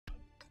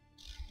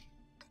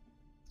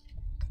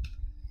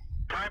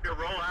Time to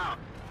roll out.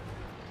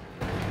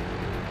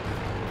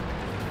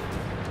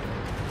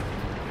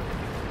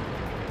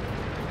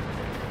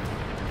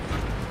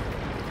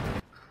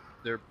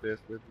 They're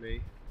pissed with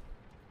me.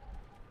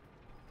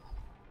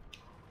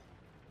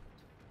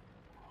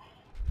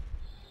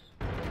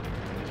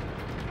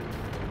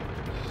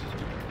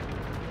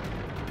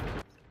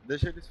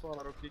 Deixa eles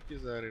falar o que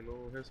quiserem,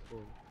 não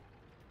respondo.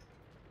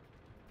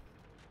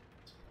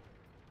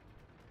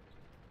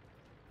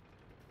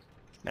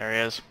 There he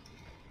is.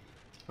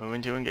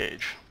 Moving to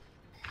engage.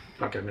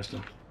 Fuck, I missed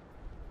him.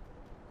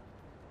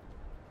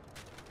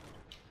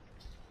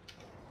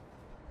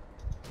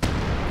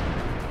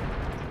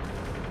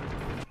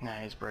 Nah,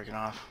 he's breaking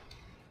off.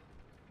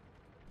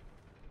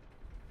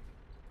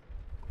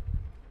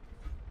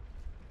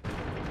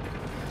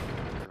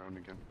 Around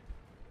again.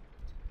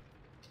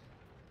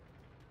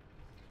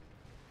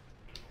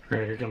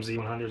 Alright, here comes the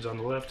E100s on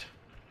the left.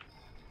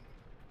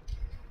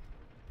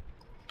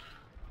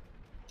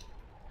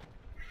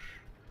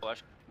 Eu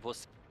acho que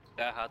você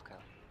tá errado,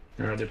 cara.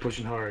 Alright, they're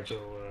pushing hard, so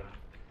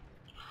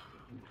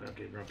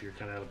okay, Rump, you're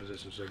kind of out of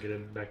position, so get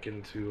in back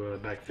into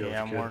backfield.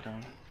 Yeah, I'm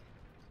working.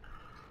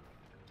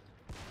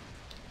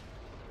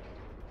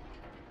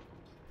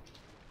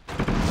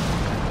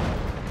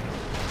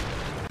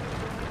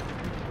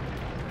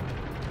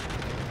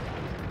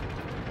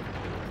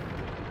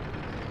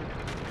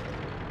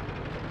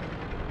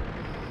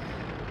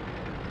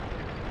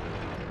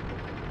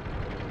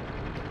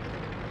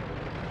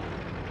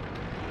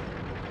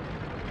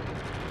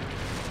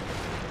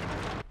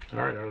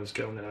 Alright, let's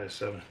go on the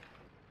IS-7.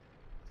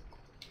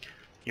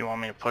 You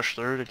want me to push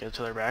through to get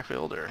to their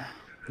backfield, or?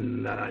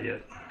 Nah, not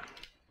yet.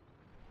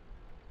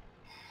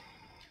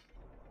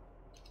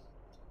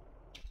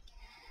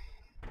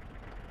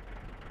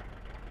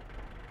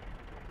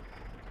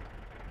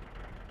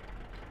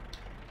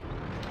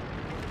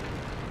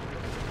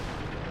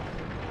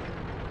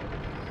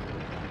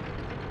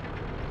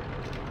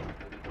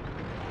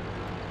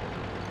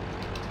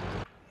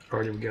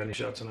 Already, we got any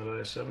shots on that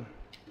IS-7?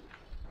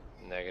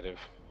 Negative.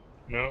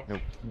 No.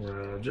 Nope.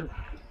 Roger.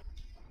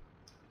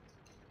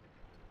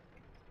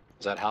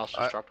 Is that house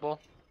destructible?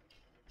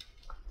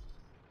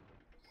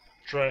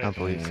 Try I it.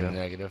 believe so.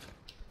 Negative.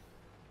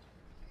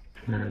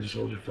 Alright, just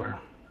hold your fire.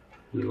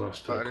 We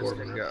lost Parece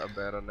Corbin. que got a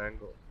bad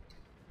angle.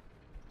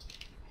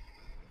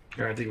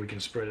 Alright, I think we can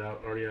spread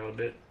out already out a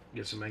bit.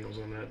 Get some angles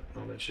on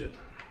that shit.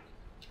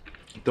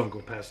 Don't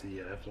go past the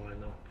F line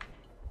though.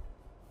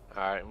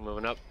 Alright,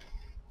 moving up.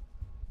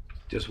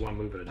 Just one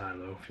move at a time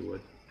though, if you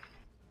would.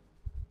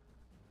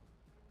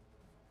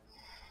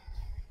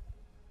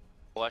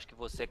 Eu acho que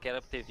você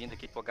quer ter vindo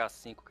aqui pro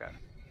H5, cara.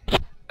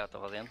 Já tá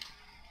valendo?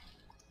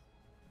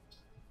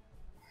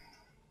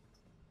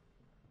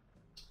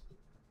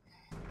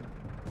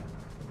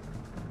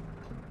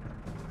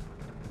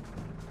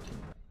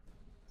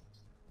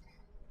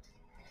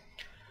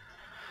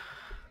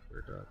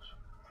 Verdade.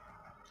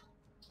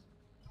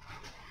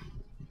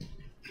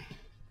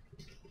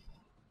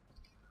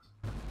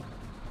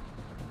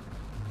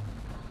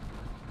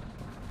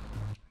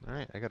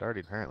 Alright, I got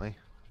Artie apparently.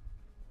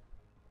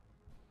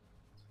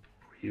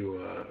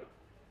 You,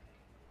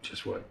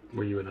 just what?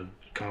 Were you in a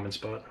common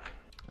spot?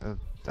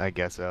 I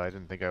guess so. I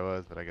didn't think I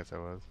was, but I guess I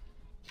was.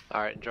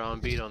 Alright, draw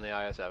and beat on the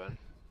IS-7.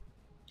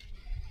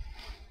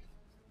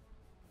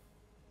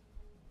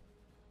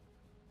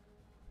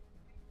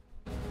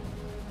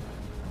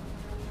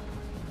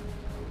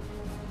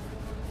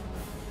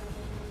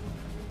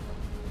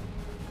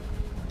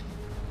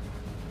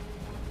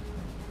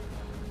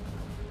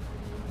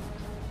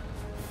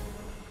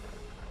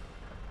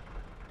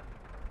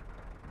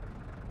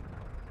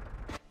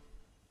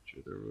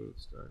 To the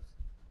roots, guys.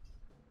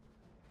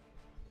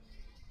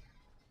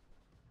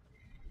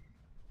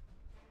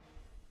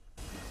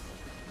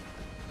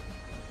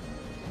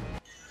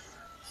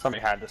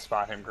 Somebody had to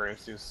spot him,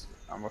 Graves.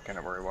 I'm looking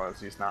at where he was.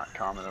 He's not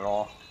common at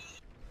all.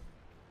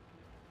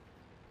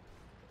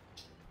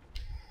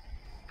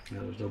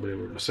 No, there's nobody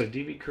over. So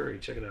DV Curry,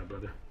 check it out,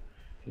 brother.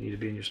 You need to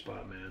be in your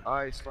spot, man.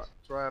 Alright,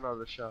 try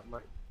another shot,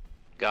 Mike.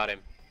 Got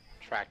him.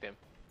 Tracked him.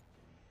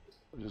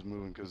 I'm just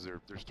moving because they're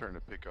starting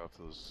to pick off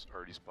those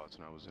Artie spots,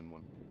 and I was in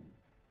one.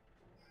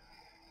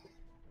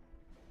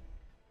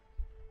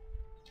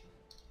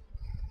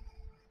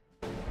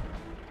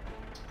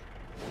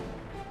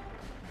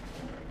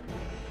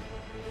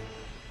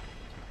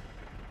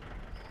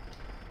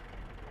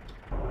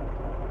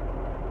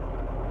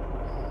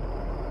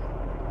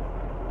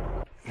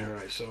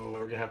 Alright, so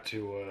we're gonna have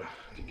to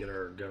get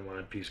our gun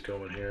line piece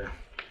going here.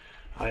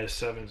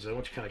 IS-7s, I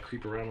want you to kind of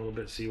creep around a little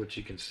bit, see what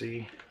you can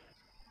see.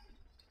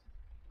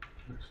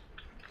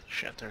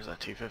 Shit, there's that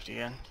 250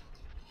 again.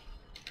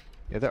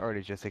 Yeah, they're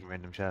already just taking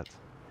random shots.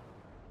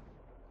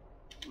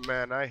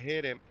 Man, I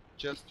hit him.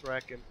 Just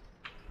tracking.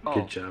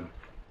 Good job.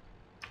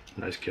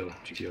 Nice kill,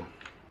 GQ.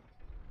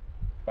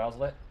 Browse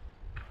lit.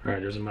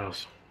 Alright, there's a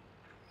mouse.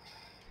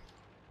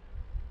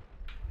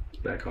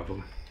 Back off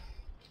him.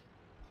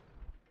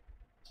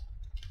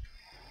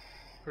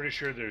 Pretty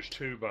sure there's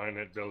two behind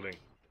that building.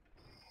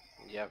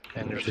 Yep,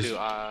 and there's Just- two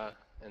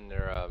and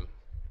their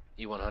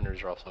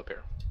E100s are also up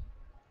here.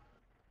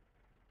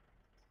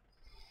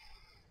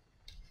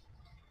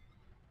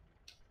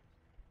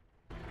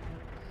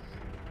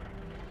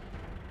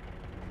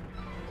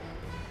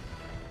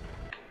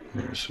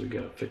 Alright, so we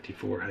got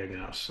 54 hanging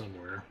out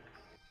somewhere.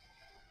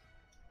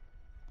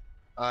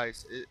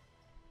 Ice.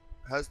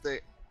 Has the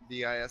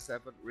IS-7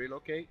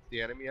 relocate?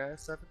 The enemy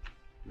IS-7?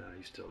 No,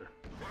 he's still there.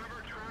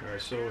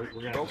 Alright, so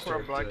we're gonna Go have to for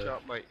a start. black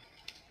shot, mate.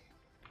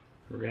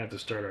 We're gonna have to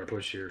start our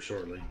push here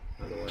shortly.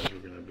 Otherwise,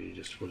 we're gonna be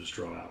we'll just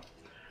draw out.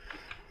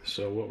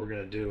 So what we're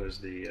gonna do is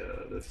the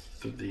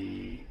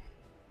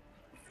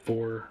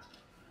 4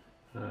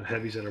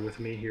 heavies that are with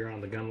me here on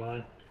the gun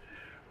line.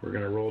 We're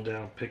gonna roll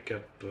down, pick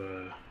up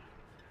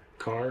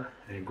Car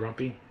and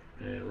Grumpy,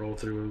 and roll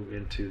through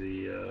into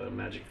the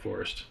Magic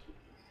Forest.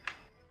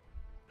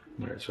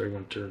 All right, so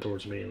everyone turn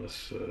towards me and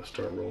let's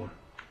start rolling.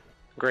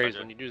 Graves,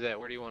 when you do that,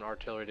 where do you want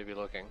artillery to be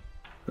looking?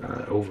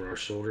 Over our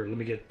shoulder. Let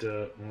me get.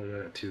 We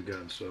got 2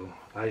 guns, so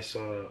I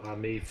saw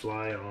me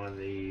fly on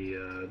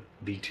the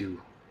B2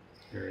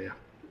 area.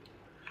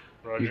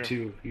 Roger.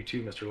 You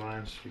too, Mr.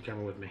 Lyons. You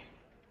coming with me?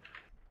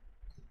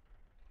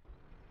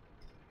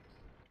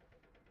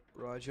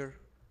 Roger.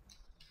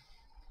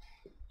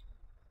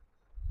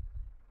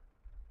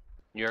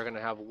 You're going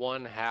to have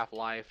 1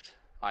 half-lifed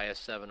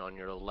IS-7 on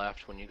your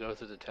left when you go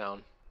through the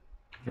town.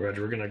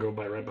 Roger. We're gonna go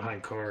right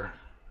behind Car.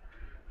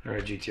 All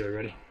right, GTO,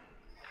 ready?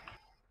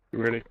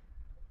 Ready.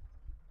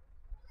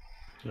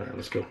 All right,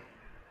 let's go.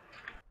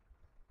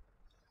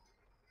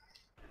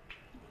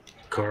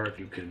 Car, if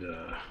you could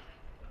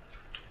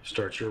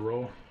start your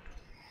roll.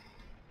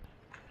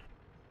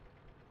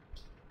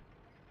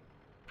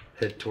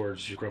 Head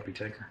towards your Grumpy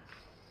tanker.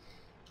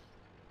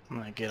 I'm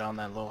gonna get on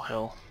that little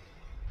hill.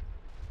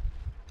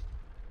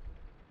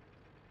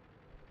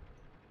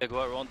 They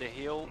go around the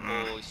hill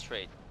or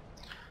straight?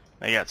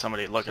 They got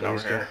somebody looking over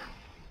here.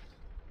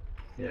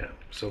 Yeah,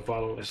 so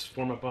follow, just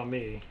form up on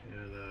me,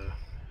 and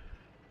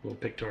we'll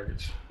pick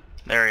targets.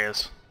 There he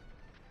is.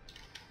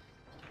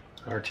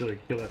 Artillery,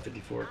 kill that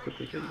 54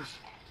 quickly, please.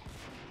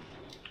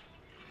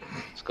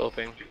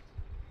 Scoping.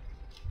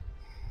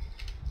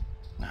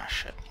 Ah,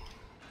 shit.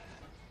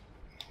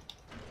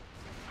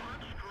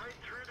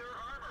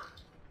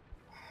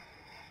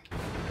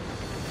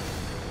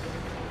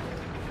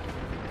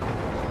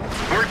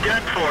 We're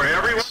dead for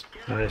everyone.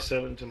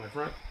 IS-7 to my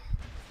front.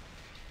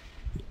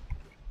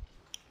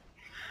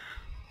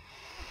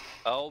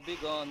 I'll be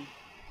gone.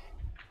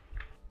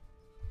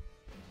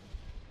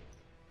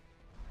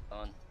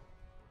 On.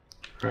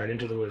 Right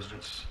into the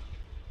Wisdoms.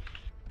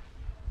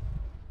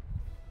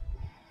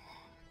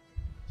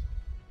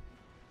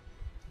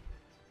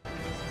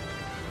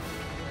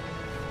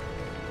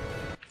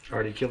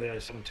 Already killed the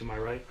IS-7 to my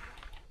right.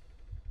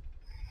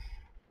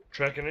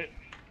 Tracking it.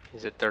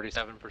 He's at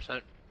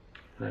 37%.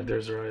 Alright,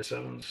 there's our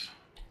IS-7s.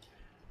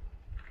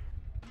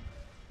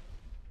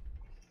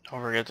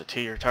 Don't forget to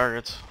tee your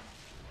targets.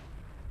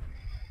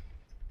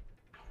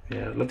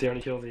 Yeah, let the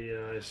already kill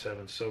the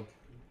IS-7. So,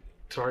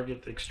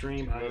 target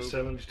extreme,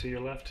 IS-7s to your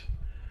left.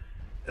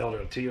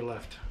 Elder, to your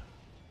left.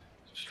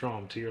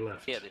 Strom, to your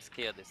left.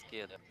 Esquerda.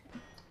 IS-7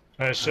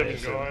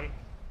 IS-7. going.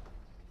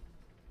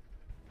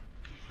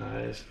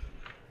 Nice.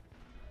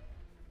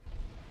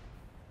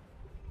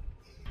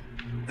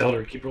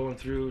 Elder, keep rolling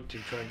through to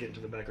try and get into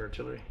the back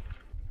artillery.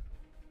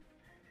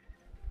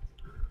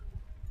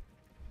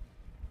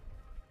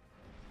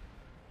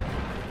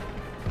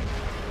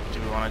 Do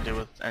we want to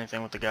do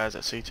anything with the guys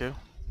at C2?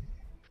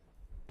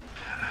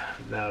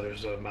 Now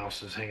there's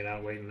mouses hanging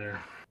out waiting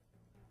there.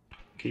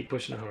 Keep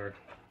pushing it hard.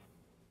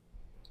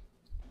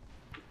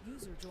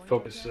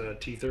 Focus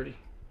T30.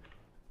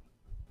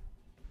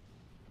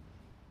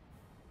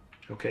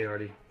 Okay,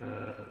 Artie.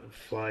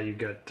 Fly, you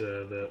got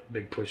the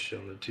big push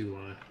on the 2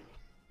 line.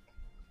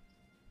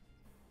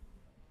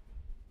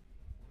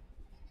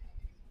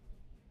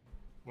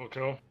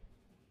 Okay.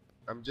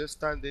 I'm just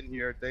standing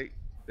here.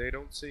 They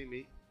don't see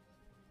me.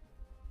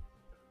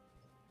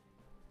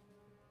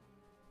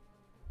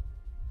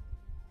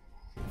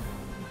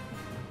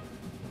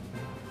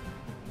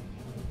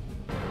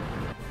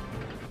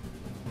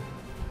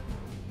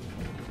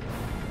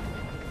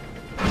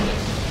 I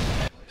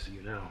see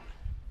you now.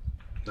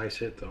 Nice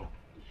hit though.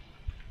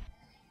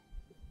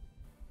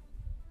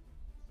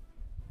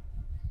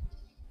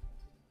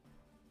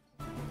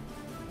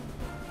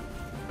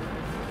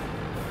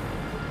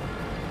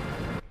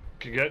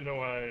 You got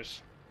no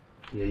eyes.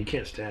 Yeah, you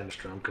can't stand the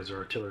Strom because our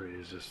artillery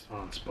is just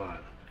on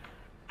spot.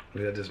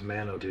 We got this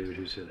Mano dude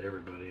who's hit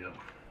everybody up.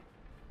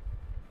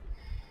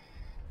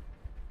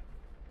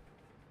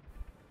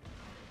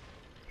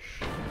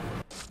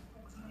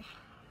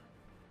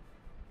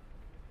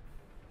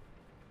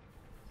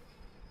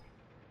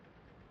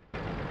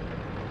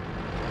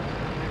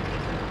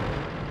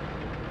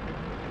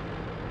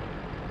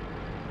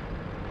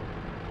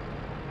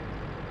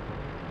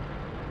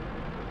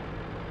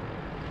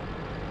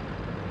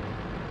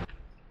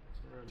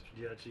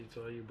 Yachi, it's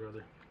all you,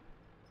 brother.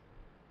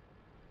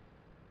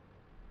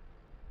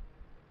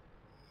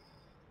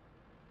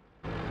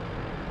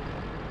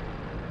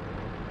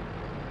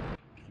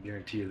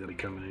 Guarantee you they'll be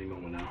coming any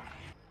moment now.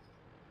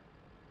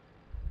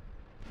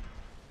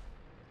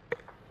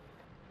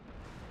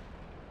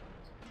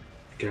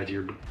 Guys,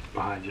 you're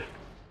behind you.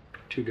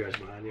 2 guys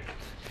behind you.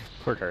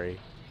 Poor Curry.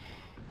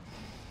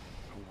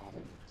 Oh wow.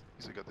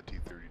 He's got the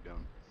T-30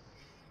 down.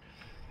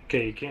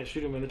 Okay, you can't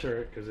shoot him in the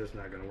turret because that's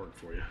not going to work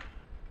for you.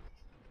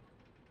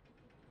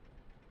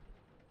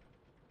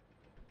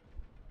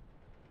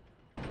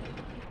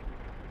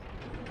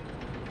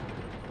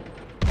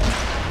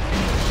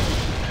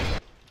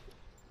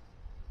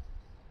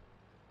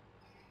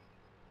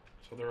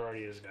 So there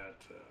already has got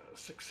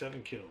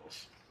 6-7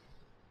 kills.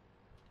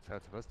 That's how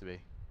it's supposed to be.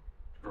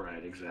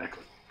 Right,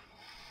 exactly.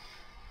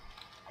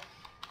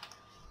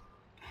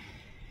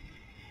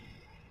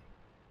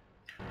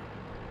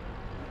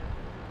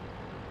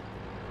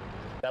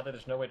 Sadly,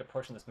 there's no way to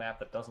push in this map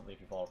that doesn't leave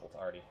you vulnerable to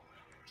Artie.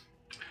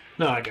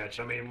 No, I got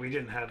you. I mean, we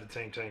didn't have the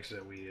same tanks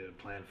that we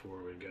planned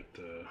for. We got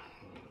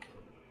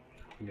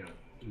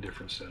a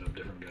different setup,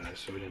 different guys.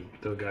 So we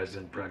didn't. Those guys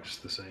didn't practice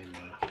the same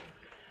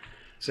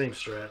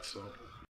strat. So